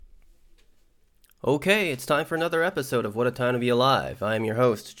Okay, it's time for another episode of What a Time to Be Alive. I am your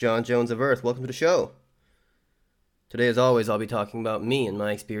host, John Jones of Earth. Welcome to the show. Today, as always, I'll be talking about me and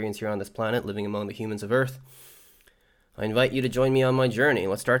my experience here on this planet, living among the humans of Earth. I invite you to join me on my journey.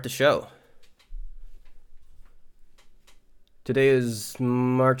 Let's start the show. Today is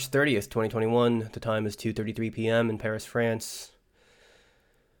March 30th, 2021. The time is 2:33 p.m. in Paris, France.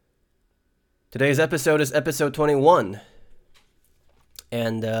 Today's episode is episode 21.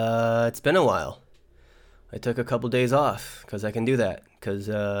 And it's been a while. I took a couple days off because I can do that because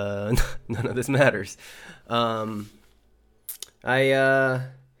none of this matters. Um, so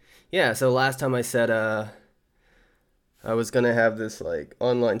last time I said I was gonna have this like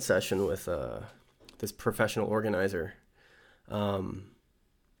online session with this professional organizer, and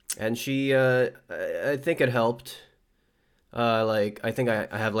I think it helped. I think I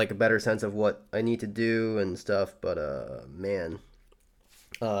have like a better sense of what I need to do and stuff, but man,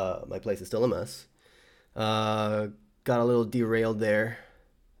 my place is still a mess. Got a little derailed there.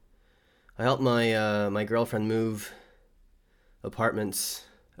 I helped my girlfriend move apartments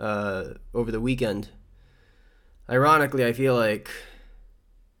over the weekend. Ironically, I feel like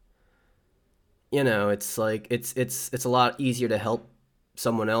it's like it's a lot easier to help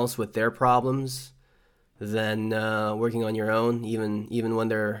someone else with their problems than working on your own, even when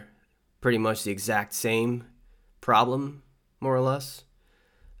they're pretty much the exact same problem, more or less.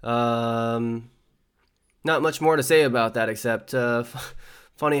 Not much more to say about that except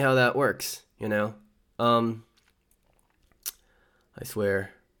funny how that works, you know. I swear.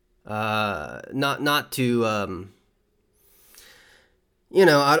 Not to on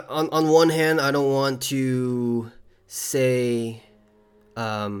one hand, I don't want to say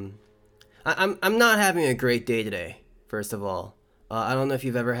I'm not having a great day today. First of all, I don't know if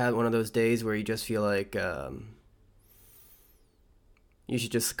you've ever had one of those days where you just feel like you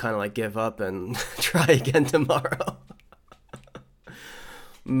should just kind of like give up and try again tomorrow.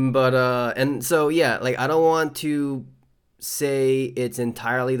 But and so yeah, like I don't want to say it's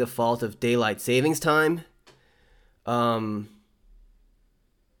entirely the fault of daylight savings time. Um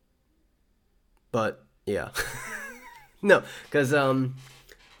but yeah. No, cuz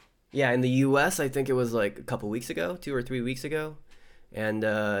yeah, in the US I think it was like a couple weeks ago, 2 or 3 weeks ago, and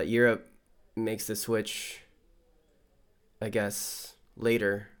Europe makes the switch, I guess,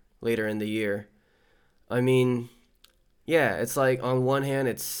 later in the year. I mean, yeah, it's like on one hand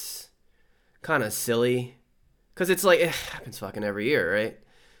it's kind of silly cuz it's like it happens fucking every year, right?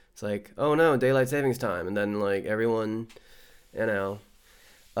 It's like, "Oh no, daylight savings time." And then like everyone, you know,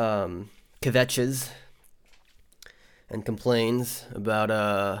 kvetches and complains about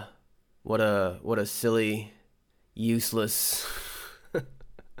what a silly, useless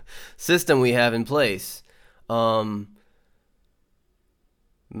system we have in place. Um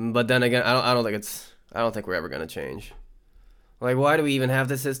But then again, I don't think we're ever gonna change. Like, why do we even have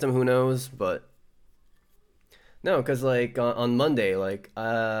this system? Who knows? But no, because like on Monday, like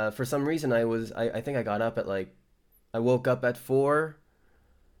for some reason I think I got up at like I woke up at 4,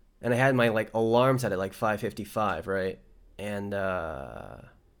 and I had my like alarm set at like 5:55, right? And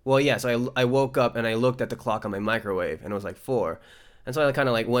well, yeah, so I woke up and I looked at the clock on my microwave and it was like 4, and so I kind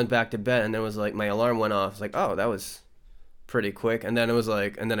of like went back to bed, and then it was like my alarm went off. It's like, oh, that was pretty quick. And then it was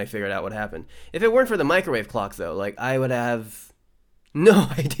like, and then I figured out what happened. If it weren't for the microwave clock, though, like I would have no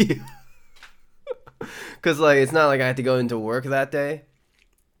idea. Because like it's not like I had to go into work that day.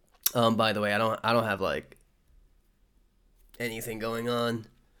 By the way, I don't have like anything going on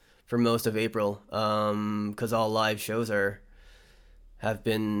for most of April. Because all live shows have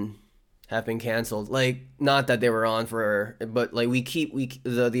been have been canceled. Like not that they were on for, but like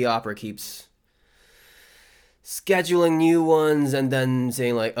the opera keeps scheduling new ones and then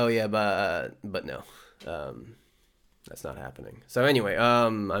saying like, oh yeah, but no, um, that's not happening. So anyway,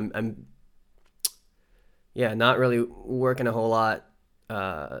 I'm yeah, not really working a whole lot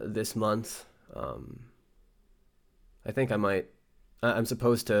this month. I think I might. I'm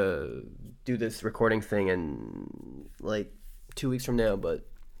supposed to do this recording thing in like 2 weeks from now, but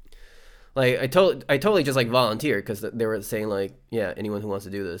like I totally just like volunteered because they were saying like, yeah, anyone who wants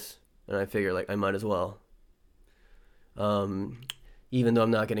to do this, and I figure like I might as well. Um, Even though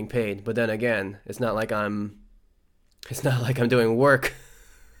I'm not getting paid. But then again, it's not like I'm doing work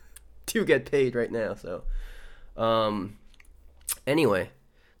to get paid right now. So, um, anyway,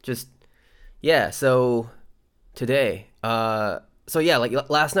 just yeah. So today, so yeah, like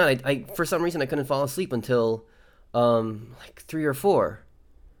last night, I for some reason I couldn't fall asleep until like 3 or 4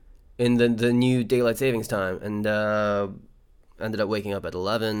 in the new daylight savings time, and ended up waking up at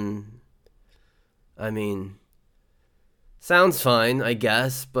 11. I mean, sounds fine, I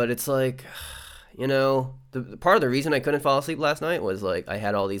guess, but it's like the part of the reason I couldn't fall asleep last night was like I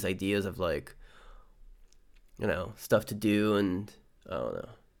had all these ideas of like, stuff to do, and I don't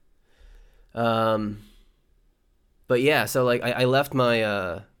know. But yeah, so like I left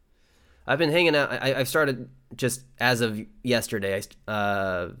my I've been hanging out. I've started just as of yesterday.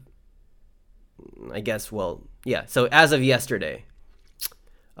 I guess, well, yeah. So as of yesterday,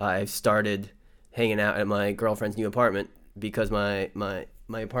 I've started hanging out at my girlfriend's new apartment because my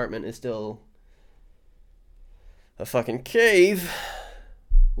apartment is still a fucking cave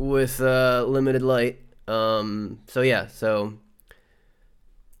with limited light. So yeah, so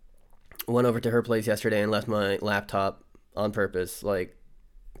went over to her place yesterday and left my laptop on purpose, like,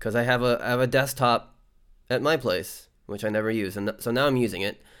 because I have a desktop at my place which I never use, and so now I'm using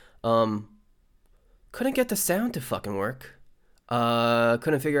it. Couldn't get the sound to fucking work.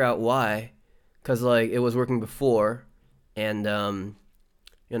 Couldn't figure out why, because like it was working before, and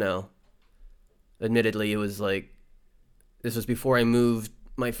admittedly it was like this was before I moved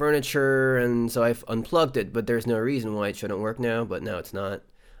my furniture, and so I've unplugged it, but there's no reason why it shouldn't work now, but now it's not.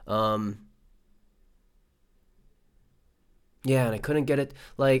 Yeah, and I couldn't get it.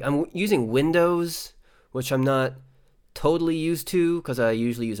 Like, I'm using Windows, which I'm not totally used to because I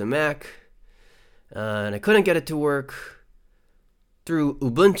usually use a Mac, and I couldn't get it to work through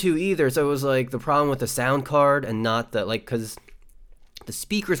Ubuntu either. So it was like the problem with the sound card and not the, like, because the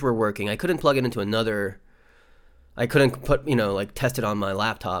speakers were working. I couldn't plug it into another. I couldn't put, like, test it on my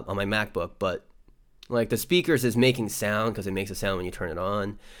laptop, on my MacBook, but like the speakers is making sound because it makes a sound when you turn it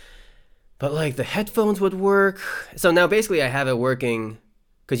on. But like the headphones would work. So now basically I have it working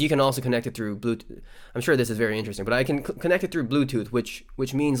because you can also connect it through Bluetooth. I'm sure this is very interesting, but I can connect it through Bluetooth,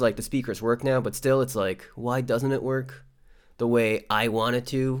 which means like the speakers work now, but still it's like, why doesn't it work the way I want it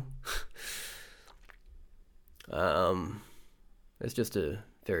to? It's just a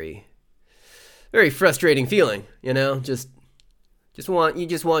very, very frustrating feeling, just want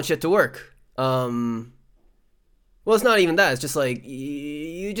shit to work. Well, it's not even that. It's just like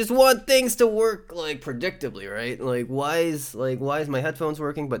you just want things to work like predictably, right? Like why is my headphones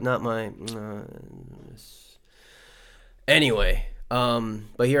working but not my anyway,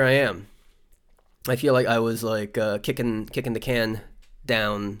 but here I am. I feel like I was like kicking the can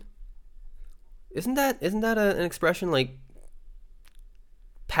down. Isn't that an expression, like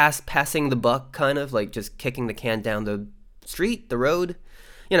passing the buck, kind of like just kicking the can down the street, the road?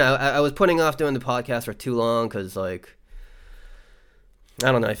 I was putting off doing the podcast for too long because, like,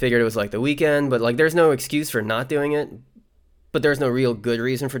 I don't know, I figured it was, like, the weekend, but, like, there's no excuse for not doing it, but there's no real good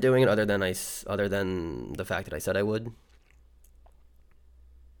reason for doing it other than the fact that I said I would.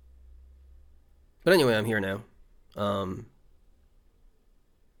 But anyway, I'm here now.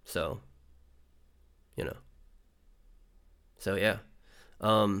 So, So, yeah.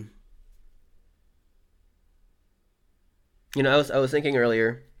 I was thinking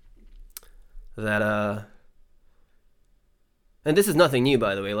earlier that and this is nothing new,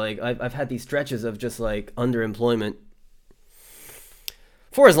 by the way. Like I've had these stretches of just like underemployment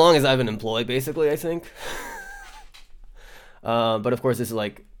for as long as I've been employed, basically, I think. But of course, this is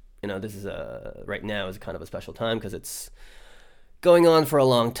like, this is right now is kind of a special time because it's going on for a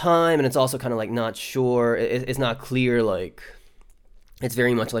long time, and it's also kind of like not sure. It's not clear. Like it's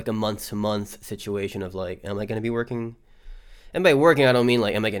very much like a month to month situation of like, am I going to be working? And by working, I don't mean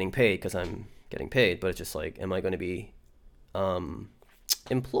like, am I getting paid? Because I'm getting paid, but it's just like, am I going to be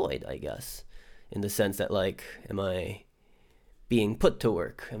employed, I guess, in the sense that like, am I being put to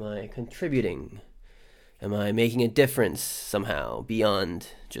work? Am I contributing? Am I making a difference somehow beyond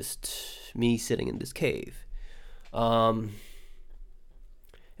just me sitting in this cave? And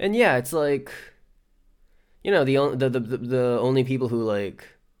yeah, it's like, the only people who like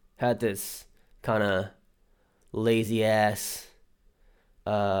had this kind of lazy ass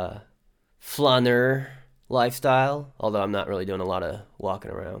flanner lifestyle, although I'm not really doing a lot of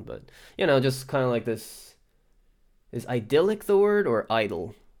walking around, but just kind of like this. Is idyllic the word, or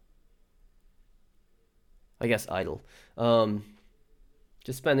idle? I guess idle.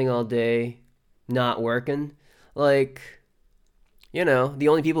 Just spending all day not working. Like, the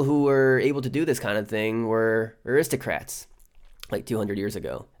only people who were able to do this kind of thing were aristocrats like 200 years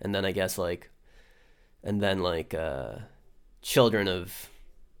ago, and then I guess like children of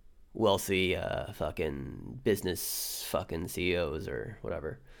wealthy fucking business fucking CEOs or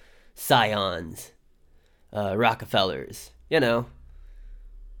whatever, scions, Rockefellers,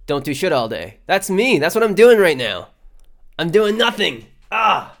 don't do shit all day. That's me. That's what I'm doing right now. I'm doing nothing.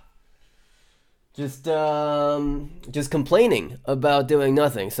 Just complaining about doing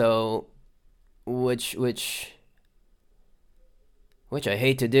nothing. So which I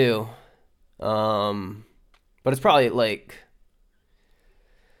hate to do. But it's probably like,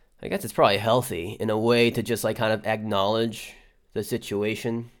 I guess it's probably healthy in a way to just like kind of acknowledge the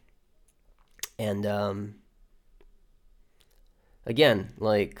situation. And again,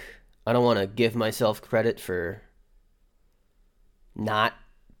 like, I don't want to give myself credit for not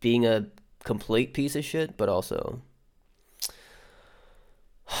being a complete piece of shit, but also,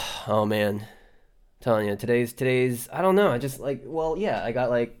 oh man, I'm telling you, today's I don't know. I just like, well, yeah, I got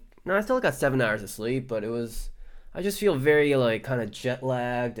like, no, I still got 7 hours of sleep, but I just feel very like kind of jet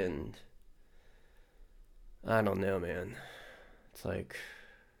lagged, and I don't know, man. It's like,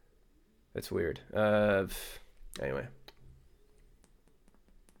 it's weird. Anyway.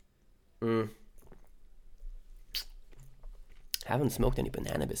 Mm. Haven't smoked any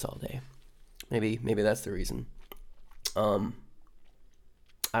Bananabis all day. Maybe that's the reason. Um,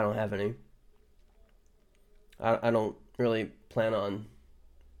 I don't have any. I don't really plan on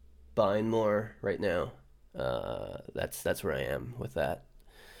buying more right now. That's where I am with that.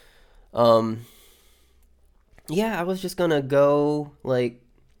 Um, yeah, I was just gonna go like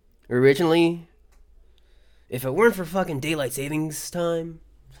originally. If it weren't for fucking daylight savings time,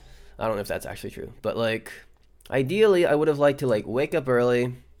 I don't know if that's actually true, but like ideally, I would have liked to like wake up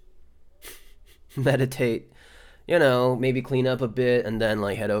early, meditate, maybe clean up a bit, and then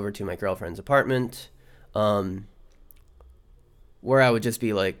like head over to my girlfriend's apartment, um, where I would just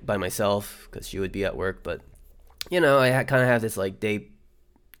be like by myself because she would be at work. But I kind of have this like day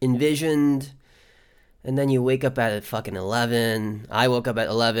envisioned, and then you wake up at fucking 11. I woke up at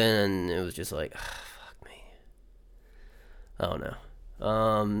 11, and it was just like, fuck me. I don't know.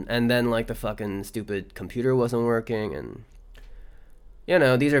 And then like the fucking stupid computer wasn't working, and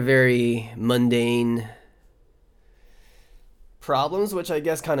these are very mundane problems, which I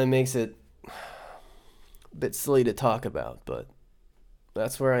guess kind of makes it a bit silly to talk about, but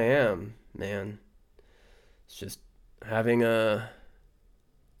that's where I am, man. It's just having a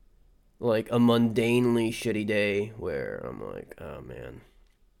mundanely shitty day where I'm like, oh man.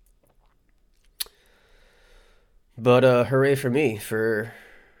 But hooray for me for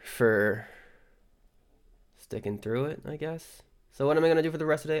sticking through it, I guess. So what am I gonna do for the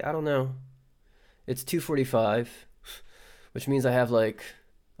rest of the day? I don't know. It's 2:45, which means I have like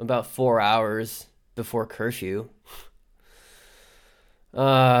about 4 hours before curfew.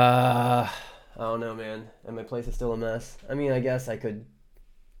 I don't know, man. And my place is still a mess. I mean, I guess I could.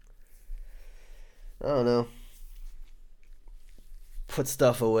 I don't know. Put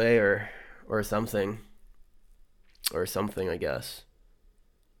stuff away or something. Or something, I guess.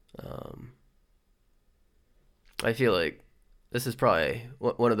 Um, I feel like this is probably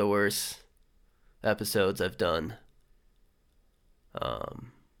one of the worst episodes I've done.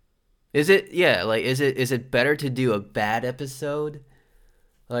 Is it? Yeah, like is it better to do a bad episode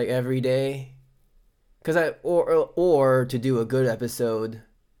like every day? Cuz or to do a good episode,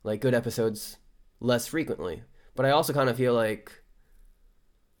 like good episodes less frequently. But I also kind of feel like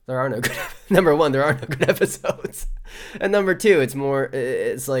there are no good number one, there are no good episodes. And number two,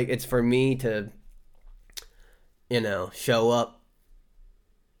 it's like it's for me to show up.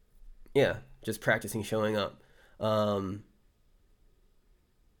 Yeah, just practicing showing up.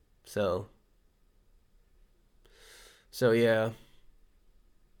 So yeah.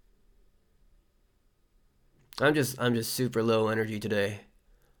 I'm just super low energy today.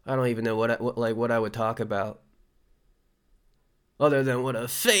 I don't even know what I would talk about other than what a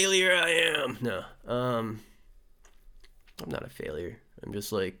failure I am. No. I'm not a failure. I'm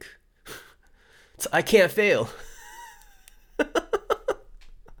just like I can't fail.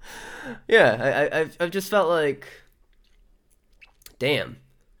 Yeah, I've just felt like damn.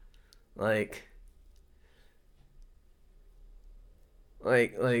 Like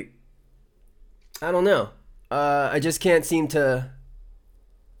like I don't know. I just can't seem to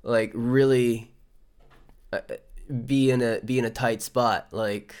like really be in a tight spot,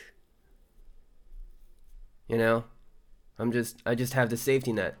 like you know I just have the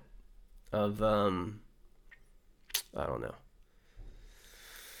safety net of I don't know.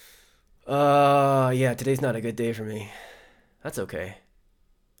 Yeah, today's not a good day for me. That's okay.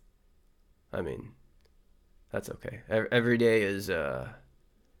 I mean, that's okay. Every day is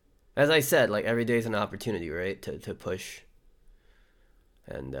as I said, like every day is an opportunity, right? To push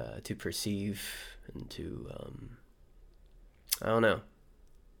and to perceive and to I don't know.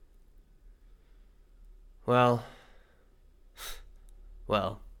 Well,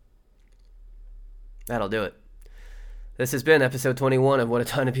 well, that'll do it. This has been episode 21 of What a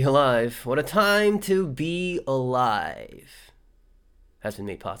Time to Be Alive. What a time to be alive. Has been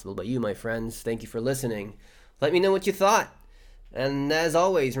made possible by you, my friends. Thank you for listening. Let me know what you thought. And as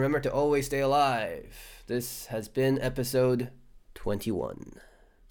always, remember to always stay alive. This has been episode 21.